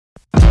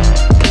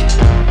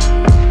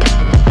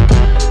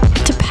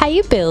pay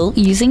your bill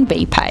using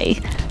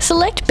BPAY,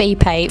 select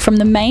BPAY from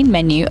the main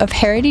menu of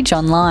Heritage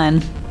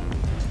Online.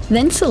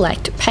 Then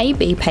select Pay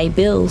BPAY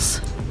Bills.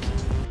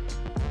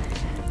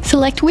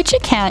 Select which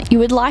account you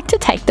would like to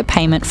take the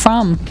payment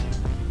from.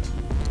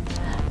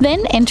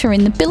 Then enter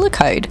in the biller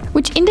code,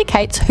 which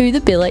indicates who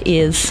the biller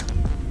is.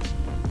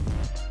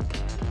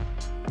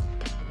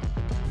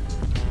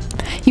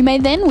 You may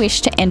then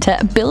wish to enter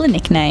a biller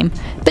nickname,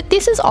 but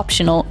this is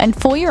optional and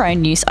for your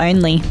own use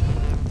only.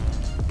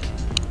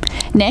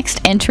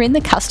 Next, enter in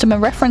the customer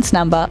reference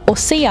number or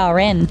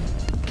CRN.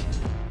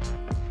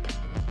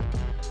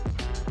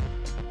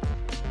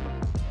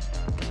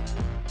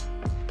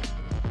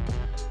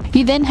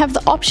 You then have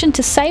the option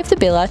to save the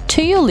biller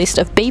to your list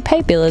of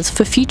BPAY billers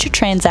for future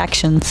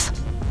transactions.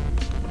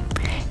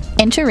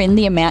 Enter in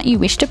the amount you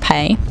wish to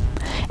pay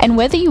and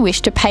whether you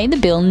wish to pay the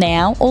bill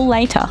now or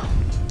later.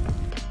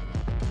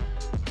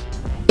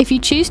 If you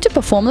choose to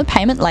perform the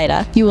payment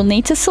later, you will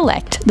need to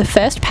select the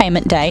first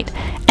payment date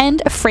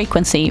and a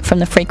frequency from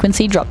the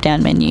frequency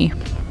drop-down menu.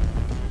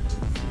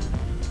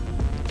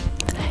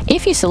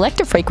 If you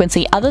select a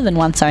frequency other than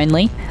once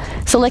only,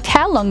 select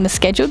how long the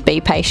scheduled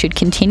BPAY should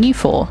continue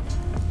for.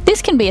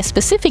 This can be a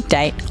specific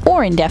date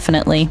or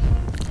indefinitely.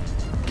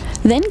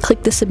 Then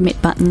click the Submit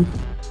button.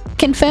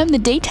 Confirm the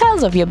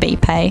details of your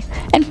BPAY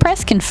and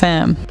press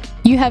Confirm.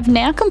 You have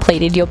now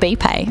completed your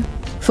BPAY.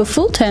 For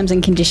full terms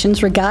and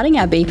conditions regarding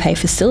our BPAY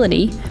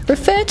facility,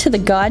 refer to the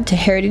Guide to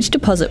Heritage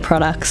Deposit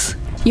Products.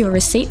 Your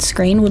receipt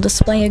screen will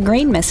display a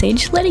green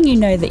message letting you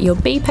know that your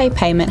BPAY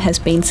payment has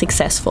been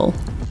successful.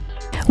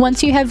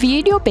 Once you have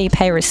viewed your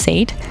BPAY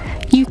receipt,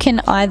 you can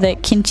either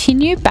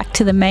continue back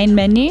to the main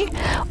menu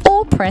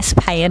or press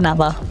Pay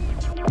Another.